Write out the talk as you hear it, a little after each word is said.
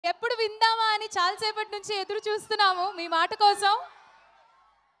ఎప్పుడు విందామా అని చాలాసేపటి నుంచి ఎదురు చూస్తున్నాము మీ మాట కోసం.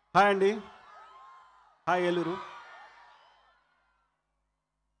 హాయ్ అండి, హాయ్ ఏలూరు,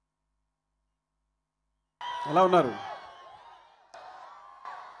 ఎలా ఉన్నారు?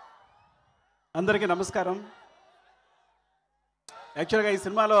 అందరికీ నమస్కారం. యాక్చువల్గా ఈ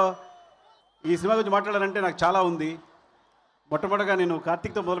సినిమా గురించి మాట్లాడాలంటే నాకు చాలా ఉంది. మొట్టమొదటిగా నేను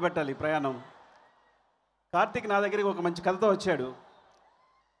కార్తీక్తో మొదలు పెట్టాలి ప్రయాణం. కార్తీక్ నా దగ్గరికి ఒక మంచి కథతో వచ్చాడు,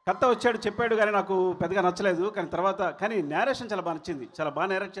 చెప్పాడు, కానీ నాకు పెద్దగా నచ్చలేదు. కానీ నేరేషన్ చాలా బాగా నచ్చింది, చాలా బాగా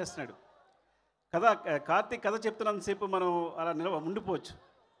నేరేట్ చేస్తున్నాడు. కార్తీక్ కథ చెప్తున్నంతసేపు మనం అలా ఉండిపోవచ్చు,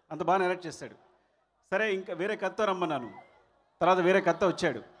 అంత బాగా నేరేట్ చేస్తాడు. సరే, ఇంకా వేరే కథతో రమ్మన్నాను. తర్వాత వేరే కథతో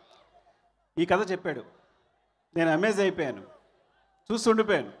వచ్చాడు, ఈ కథ చెప్పాడు. నేను అమేజ్ అయిపోయాను,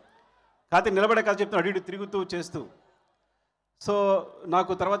 చూస్తుండిపోయాను. కార్తీక్ నిలబడే కథ చెప్తున్నాడు, అటు ఇటు తిరుగుతూ చేస్తూ. సో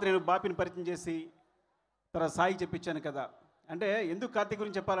నాకు తర్వాత నేను బాపిని పరిచయం చేసి తర్వాత సాయి చెప్పించాను కదా. అంటే ఎందుకు కార్తీక్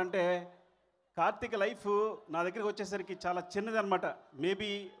గురించి చెప్పాలంటే, కార్తీక్ లైఫ్ నా దగ్గరికి వచ్చేసరికి చాలా చిన్నది అనమాట. మేబీ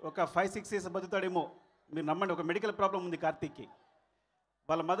ఒక 5-6 years బతుకుతాడేమో. మీరు నమ్మండి, ఒక మెడికల్ ప్రాబ్లం ఉంది కార్తీక్కి.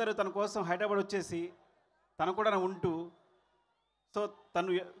 వాళ్ళ మదర్ తన కోసం హైదరాబాద్ వచ్చేసి తను కూడా ఉంటూ, సో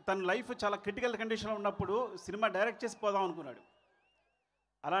తన లైఫ్ చాలా క్రిటికల్ కండిషన్లో ఉన్నప్పుడు సినిమా డైరెక్ట్ చేసి పోదాం అనుకున్నాడు.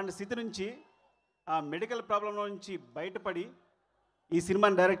 అలాంటి స్థితి నుంచి, ఆ మెడికల్ ప్రాబ్లంలో నుంచి బయటపడి ఈ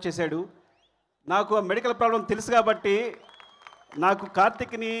సినిమాని డైరెక్ట్ చేశాడు. నాకు ఆ మెడికల్ ప్రాబ్లం తెలుసు కాబట్టి నాకు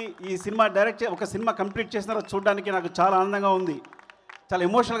కార్తీక్ని ఈ సినిమా ఒక సినిమా కంప్లీట్ చేసిన తర్వాత చూడడానికి నాకు చాలా ఆనందంగా ఉంది, చాలా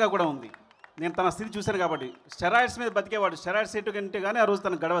ఎమోషనల్గా కూడా ఉంది. నేను తన స్థితి చూశాను కాబట్టి. స్టెరాయిడ్స్ మీద బతికేవాడు, స్టెరాయిడ్స్ కంటే కానీ ఆ రోజు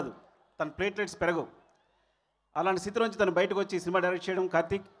తనకు గడవదు, తన ప్లేట్లెట్స్ పెరగవు. అలాంటి స్థితి నుంచి తను బయటకు వచ్చి ఈ సినిమా డైరెక్ట్ చేయడం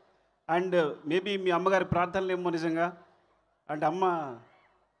కార్తీక్. అండ్ మేబీ మీ అమ్మగారి ప్రార్థనలు ఏమో నిజంగా, అంటే అమ్మ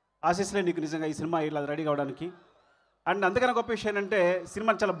ఆశీస్సులే నీకు నిజంగా ఈ సినిమా ఇలా రెడీ కావడానికి. అండ్ అందుకని గొప్ప విషయం ఏంటంటే,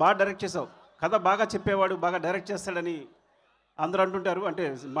 సినిమాని చాలా బాగా డైరెక్ట్ చేసావు. కథ బాగా చెప్పేవాడు బాగా డైరెక్ట్ చేస్తాడని అందరూ అంటుంటారు. అంటే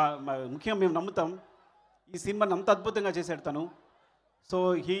ముఖ్యంగా మేము నమ్ముతాం. ఈ సినిమాని అంత అద్భుతంగా చేశాడు తను. So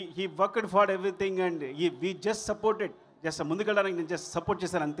he worked for everything and we just supported. Just ముందుకెళ్ళడానికి నేను జస్ట్ సపోర్ట్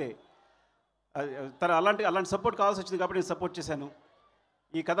చేశాను అంతే. తను అలాంటి సపోర్ట్ కావాల్సి వచ్చింది కాబట్టి నేను సపోర్ట్ చేశాను.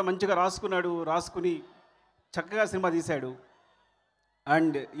 ఈ కథ మంచిగా రాసుకుని చక్కగా సినిమా తీశాడు.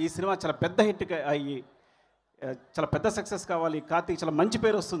 అండ్ ఈ సినిమా చాలా పెద్ద హిట్ అయ్యి చాలా పెద్ద సక్సెస్ కావాలి. కార్తీక్ చాలా మంచి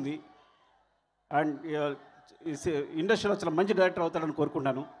పేరు వస్తుంది అండ్ ఇండస్ట్రీలో చాలా మంచి డైరెక్టర్ అవుతాడని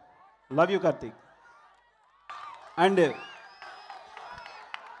కోరుకుంటాను. Love you Karthik. And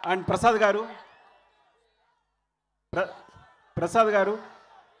Prasad గారు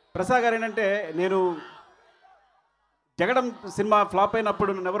ఏంటంటే, నేను జగడం సినిమా ఫ్లాప్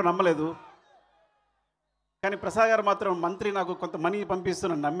అయినప్పుడు నన్ను ఎవరు నమ్మలేదు. కానీ ప్రసాద్ గారు మాత్రం మంత్రి నాకు కొంత మనీ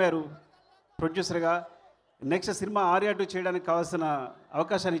పంపిస్తున్న నమ్మారు. ప్రొడ్యూసర్గా నెక్స్ట్ సినిమా ఆర్యా 2 చేయడానికి కావాల్సిన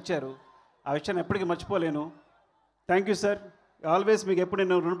అవకాశాన్ని ఇచ్చారు. ఆ విషయాన్ని ఎప్పటికీ మర్చిపోలేను. థ్యాంక్ యూ సార్, ఆల్వేస్ మీకు ఎప్పుడు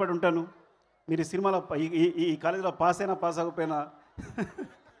నేను రుణపడి ఉంటాను. మీరు ఈ సినిమాలో ఈ కాలేజీలో పాస్ అయినా పాస్ అవ్వకపోయినా.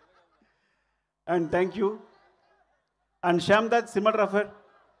 And thank you. And శ్యామ్దాత్ cinematographer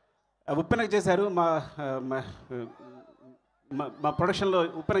ఉప్పెనకు చేశారు, మా ప్రొడక్షన్లో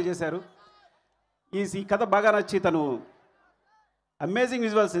ఉప్పెనకు చేశారు. ఈ కథ బాగా నచ్చి తను అమేజింగ్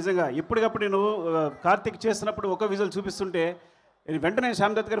విజువల్స్. నిజంగా ఎప్పటికప్పుడు నేను కార్తీక్ చేస్తున్నప్పుడు ఒక విజువల్ చూపిస్తుంటే వెంటనే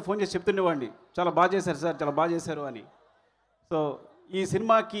శ్యామ్దత్ గారు ఫోన్ చేసి చెప్తుండేవాడిని, చాలా బాగా చేశారు సార్, చాలా బాగా చేశారు అని. సో ఈ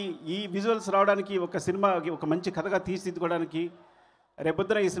సినిమాకి ఈ విజువల్స్ రావడానికి, ఒక సినిమాకి ఒక మంచి కథగా తీర్చిదిద్దుకోవడానికి,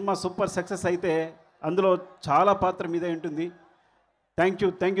 రేపొద్దున ఈ సినిమా సూపర్ సక్సెస్ అయితే అందులో చాలా పాత్ర మీదే ఉంటుంది. Thank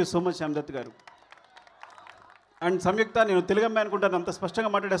you so much Shyamdutt గారు. అండ్ సంయుక్త, నేను తెలుగు అమ్మాయి అనుకుంటాను, అంత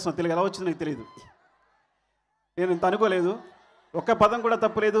స్పష్టంగా మాట్లాడేస్తున్నాను. తెలుగు ఎలా వచ్చిందో నాకు తెలియదు, నేను ఇంత అనుకోలేదు. ఒక్క పదం కూడా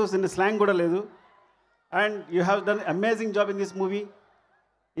తప్పులేదు, స్లాంగ్ కూడా లేదు. And you have done amazing job in this movie.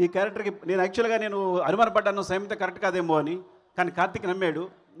 ఈ క్యారెక్టర్కి నేను యాక్చువల్గా అనుమానపడ్డాను సైమిత కరెక్ట్ కాదేమో అని, కానీ కార్తీక్ నమ్మాడు.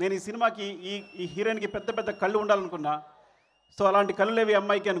 నేను ఈ సినిమాకి ఈ హీరోయిన్కి పెద్ద కళ్ళు ఉండాలనుకున్నా. సో అలాంటి కళ్ళు లేవి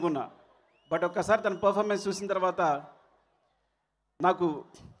అమ్మాయికి అనుకున్నా. బట్ ఒక్కసారి తన పర్ఫార్మెన్స్ చూసిన తర్వాత నాకు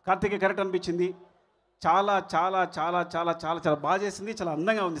కార్తీక్ కరెక్ట్ అనిపించింది. చాలా చాలా చాలా చాలా చాలా చాలా బాగా చేసింది, చాలా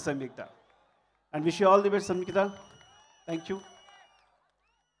అందంగా ఉంది సంయుక్త. And wish you all the best Samyukta. Thank you.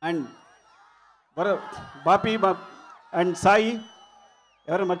 And బాపి and Sai,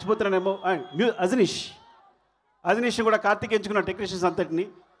 ఎవరైనా మర్చిపోతున్నానేమో. అండ్ అజనీష్ కూడా కార్తీక్ ఎంచుకున్న టెక్నీషియన్స్ అంతటిని.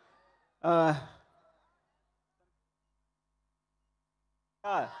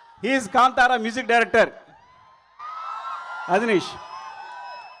 He's Kantara music director Ajaneesh.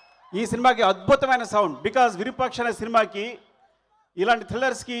 ఈ సినిమాకి అద్భుతమైన సౌండ్. బికాజ్ విరూపాక్ష అనే సినిమాకి ఇలాంటి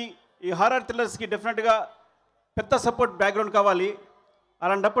థ్రిల్లర్స్కి, ఈ హారర్ థ్రిల్లర్స్కి డెఫినెట్గా పెద్ద సపోర్ట్ బ్యాక్గ్రౌండ్ కావాలి.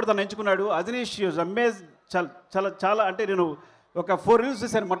 అలాంటప్పుడు తను ఎంచుకున్నాడు. అజనీష్ అమేజ్. చాలా చాలా అంటే నేను ఒక 4 reels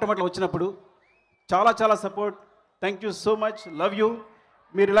చూశాను మొట్టమొదటి వచ్చినప్పుడు. చాలా చాలా support. Thank you so much, love you.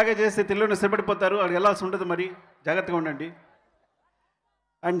 మీరు ఇలాగే చేస్తే తెలుగులో స్థిరపడిపోతారు, అక్కడ వెళ్ళాల్సి ఉంటుంది, మరి జాగ్రత్తగా ఉండండి.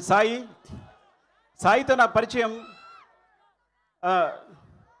 అండ్ సాయితో నా పరిచయం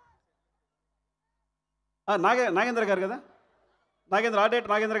నాగేంద్ర గారు కదా,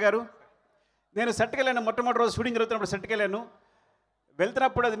 నాగేంద్ర గారు. నేను సెట్కి వెళ్ళాను, మొట్టమొదటి రోజు షూటింగ్ జరుగుతున్నప్పుడు సెట్కి వెళ్ళాను.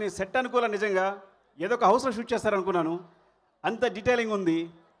 వెళ్తున్నప్పుడు అది నేను సెట్ అనుకోలే, నిజంగా ఏదో ఒక హౌస్లో షూట్ చేస్తారనుకున్నాను, అంత డీటెయిలింగ్ ఉంది.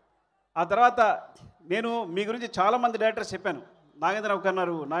 ఆ తర్వాత నేను మీ గురించి చాలామంది డైరెక్టర్స్ చెప్పాను, నాగేంద్ర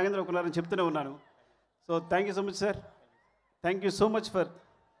ఒకన్నారని చెప్తూనే ఉన్నాను. So thank you so much sir, thank you so much for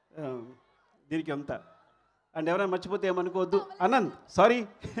దీనికి అంతా. అండ్ ఎవరైనా మర్చిపోతే ఏమనుకోవద్దు. ఆనంద్, సారీ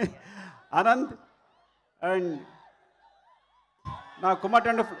ఆనంద్ అండ్ నా కుమార్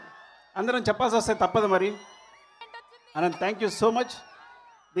వండర్ఫుల్, అందరం చెప్పాల్సి వస్తే తప్పదు మరి. Anand, thank you so much.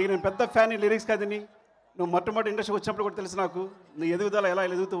 నీకు నేను పెద్ద ఫ్యాన్, లిరిక్స్ కాదని నువ్వు మొట్టమొదటి ఇండస్ట్రీకి వచ్చినప్పుడు కూడా తెలుసు నాకు, నీ ఎదుగుదల ఎలా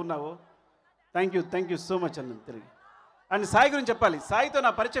ఎదుగుతూ ఉన్నావో. థ్యాంక్ యూ సో మచ్ అన్న తిరిగి. అండ్ సాయి గురించి చెప్పాలి. సాయితో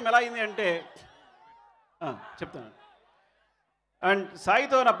నా పరిచయం ఎలా అయింది అంటే చెప్తాను. అండ్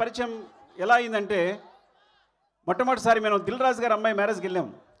సాయితో నా పరిచయం ఎలా అయిందంటే, మొట్టమొదటిసారి మేము దిల్ రాజు గారి అమ్మాయి మ్యారేజ్కి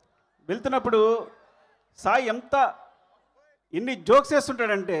వెళ్ళాము. వెళ్తున్నప్పుడు సాయి ఎన్ని జోక్స్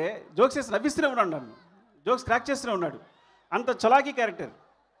వేస్తుంటాడంటే, జోక్స్ వేసి నవ్విస్తూనే ఉన్నాడు, నన్ను జోక్స్ క్రాక్ చేస్తూనే ఉన్నాడు. అంత చలాకీ క్యారెక్టర్.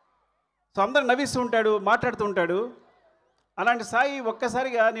 సో అందరు నవ్విస్తూ ఉంటాడు, మాట్లాడుతూ ఉంటాడు. అలాంటి సాయి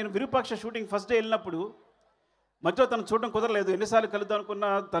ఒక్కసారిగా నేను విరూపాక్ష షూటింగ్ ఫస్ట్ డే వెళ్ళినప్పుడు మధ్యలో తను చూడడం కుదరలేదు, ఎన్నిసార్లు కలుద్దాం అనుకున్నా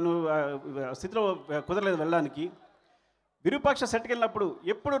తను స్థితిలో కుదరలేదు వెళ్ళడానికి. విరూపాక్ష సెట్కి వెళ్ళినప్పుడు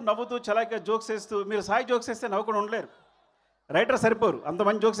ఎప్పుడు నవ్వుతూ చలాకీగా జోక్స్ వేస్తూ, మీరు సాయి జోక్స్ వేస్తే నవ్వుకుండా ఉండలేరు, రైటర్ సరిపోరు,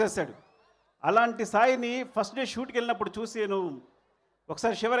 అంతమంది జోక్స్ వేస్తాడు. అలాంటి సాయిని ఫస్ట్ డే షూట్కి వెళ్ళినప్పుడు చూసి నేను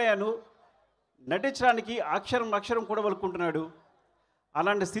ఒకసారి శివరయ్యాను. నటించడానికి అక్షరం కూడా వలుక్కుంటున్నాడు.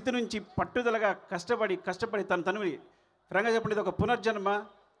 అలాంటి స్థితి నుంచి పట్టుదలగా కష్టపడి తను ఫ్రంగా చెప్పండి, ఇది ఒక పునర్జన్మ.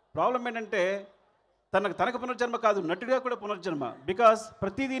 ప్రాబ్లం ఏంటంటే తనకు పునర్జన్మ కాదు, నటుడిగా కూడా పునర్జన్మ. బికాస్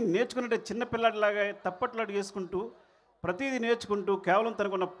ప్రతిదీ నేర్చుకున్నట్టే చిన్నపిల్లాడిలాగా తప్పట్లాడు చేసుకుంటూ ప్రతిదీ నేర్చుకుంటూ కేవలం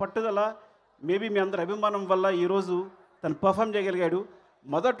తనకున్న పట్టుదల, మేబీ మీ అందరి అభిమానం వల్ల ఈరోజు తను పర్ఫామ్ చేయగలిగాడు.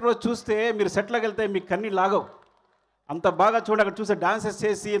 మొదటి రోజు చూస్తే మీరు సెట్లోకి వెళ్తే మీకు కన్నీ లాగవు, అంత బాగా చూడండి. అక్కడ చూస్తే డాన్సెస్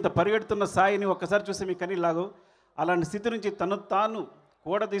చేసి ఇంత పరిగెడుతున్న సాయిని ఒక్కసారి చూస్తే మీకు కన్నీ లాగవు. అలాంటి స్థితి నుంచి తాను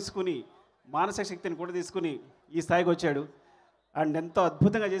కూడా తీసుకుని, మానసిక శక్తిని కూడా తీసుకుని ఈ స్థాయికి వచ్చాడు. అండ్ ఎంతో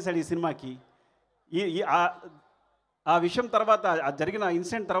అద్భుతంగా చేశాడు ఈ సినిమాకి. ఆ విషయం తర్వాత, ఆ జరిగిన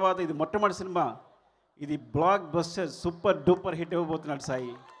ఇన్సిడెంట్ తర్వాత ఇది మొట్టమొదటి సినిమా, ఇది block buster super duper hit ఇవ్వబోతున్నాడు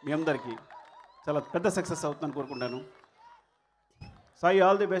సాయి. మీ అందరికీ చాలా పెద్ద సక్సెస్ అవుతుందని కోరుకుంటాను. Sai,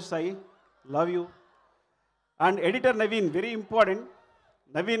 all the best Sai, love you. And editor Naveen, very important.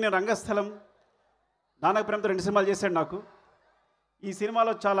 Naveen రంగస్థలం, నానక ప్రేమతో 2 సినిమాలు చేశాడు నాకు. ఈ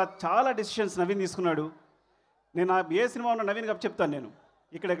సినిమాలో చాలా డెసిషన్స్ నవీన్ తీసుకున్నాడు. నేను ఏ సినిమా ఉన్నా నవీన్కి చెప్తాను. నేను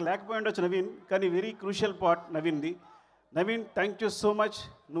ఇక్కడ లేకపోయి ఉండొచ్చు నవీన్, కానీ very crucial part నవీన్ది. Naveen, thank you so much.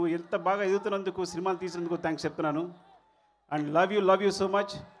 నువ్వు ఎంత బాగా ఎదుగుతున్నందుకు, సినిమాలు తీసినందుకు థ్యాంక్స్ చెప్తున్నాను. And love you so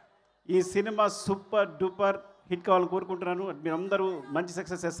much. ఈ సినిమా సూపర్ డూపర్ హిట్ కావాలని కోరుకుంటున్నాను. మీరు అందరూ మంచి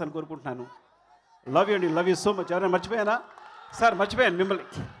సక్సెస్ చేస్తారని కోరుకుంటున్నాను. లవ్ యూ అండి, లవ్ యూ సో మచ్. ఎవరైనా మర్చిపోయానా సార్? మర్చిపోయాను మిమ్మల్ని.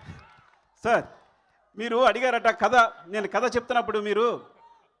 సార్, మీరు అడిగారట కథ, నేను కథ చెప్తున్నప్పుడు మీరు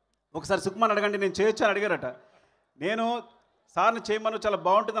ఒకసారి సుకుమార్ అడగండి, నేను చేయొచ్చు అని అడిగారట. నేను సార్ని చేయమను, చాలా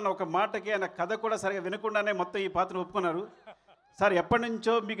బాగుంటుందన్న ఒక మాటకి ఆయన కథ కూడా సరిగా వినకుండానే మొత్తం ఈ పాత్ర ఒప్పుకున్నారు. సార్, ఎప్పటి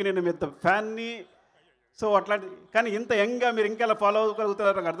నుంచో మీకు నేను ఇంత ఫ్యాన్ని, సో అట్లాంటి, కానీ ఇంత యంగ్గా మీరు ఇంకా ఎలా ఫాలో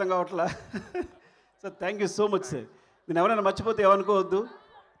అవ్వగలుగుతారో నాకు అర్థం కావట్లా. So thank you so much sir. నేను ఎవరైనా మర్చిపోతే ఏమనుకోవద్దు.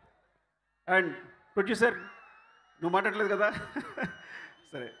 అండ్ ప్రొడ్యూసర్, నువ్వు మాట్లాడలేదు కదా.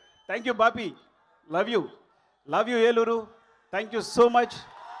 సరే, thank you Bapi, love you Eluru, thank you so much.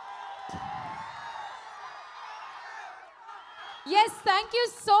 Yes, thank you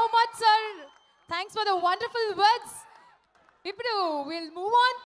so much, sir. Thanks for the wonderful words. ఇప్పుడు we'll move on